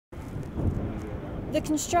The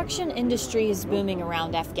construction industry is booming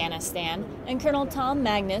around Afghanistan, and Colonel Tom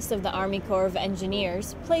Magnus of the Army Corps of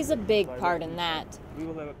Engineers plays a big part in that.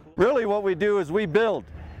 Really what we do is we build,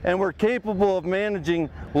 and we're capable of managing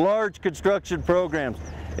large construction programs.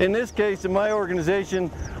 In this case, in my organization,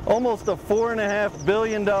 almost a $4.5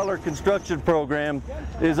 billion construction program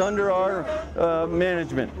is under our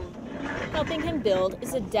management. Helping him build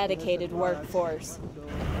is a dedicated workforce.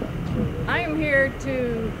 I am here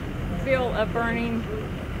to feel a burning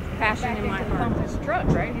passion in my heart. Pump his truck,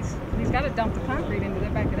 right? He's got to dump the concrete into the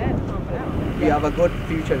back of that and pump it out. We have a good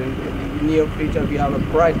future in the near future. We have a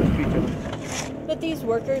bright future. But these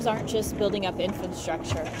workers aren't just building up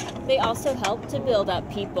infrastructure. They also help to build up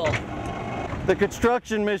people. The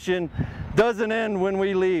construction mission doesn't end when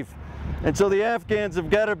we leave. And so the Afghans have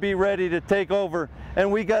got to be ready to take over,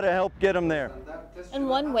 and we got to help get them there. And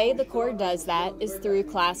one way the Corps does that is through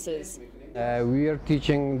classes. We are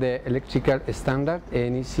teaching the electrical standard,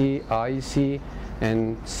 NEC, IEC,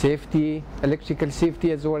 and safety. Electrical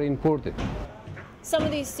safety is very important. Some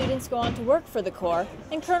of these students go on to work for the Corps,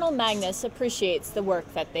 and Colonel Magnus appreciates the work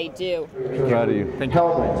that they do. Proud of you. Thank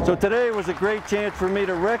you. So today was a great chance for me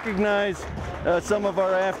to recognize some of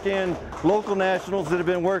our Afghan local nationals that have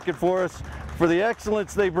been working for us, for the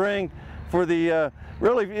excellence they bring, for the,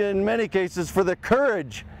 really in many cases, for the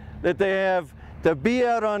courage that they have to be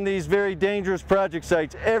out on these very dangerous project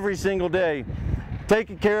sites every single day,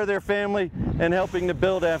 taking care of their family and helping to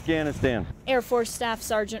build Afghanistan. Air Force Staff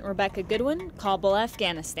Sgt Rebecca Goodwin, Kabul,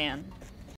 Afghanistan.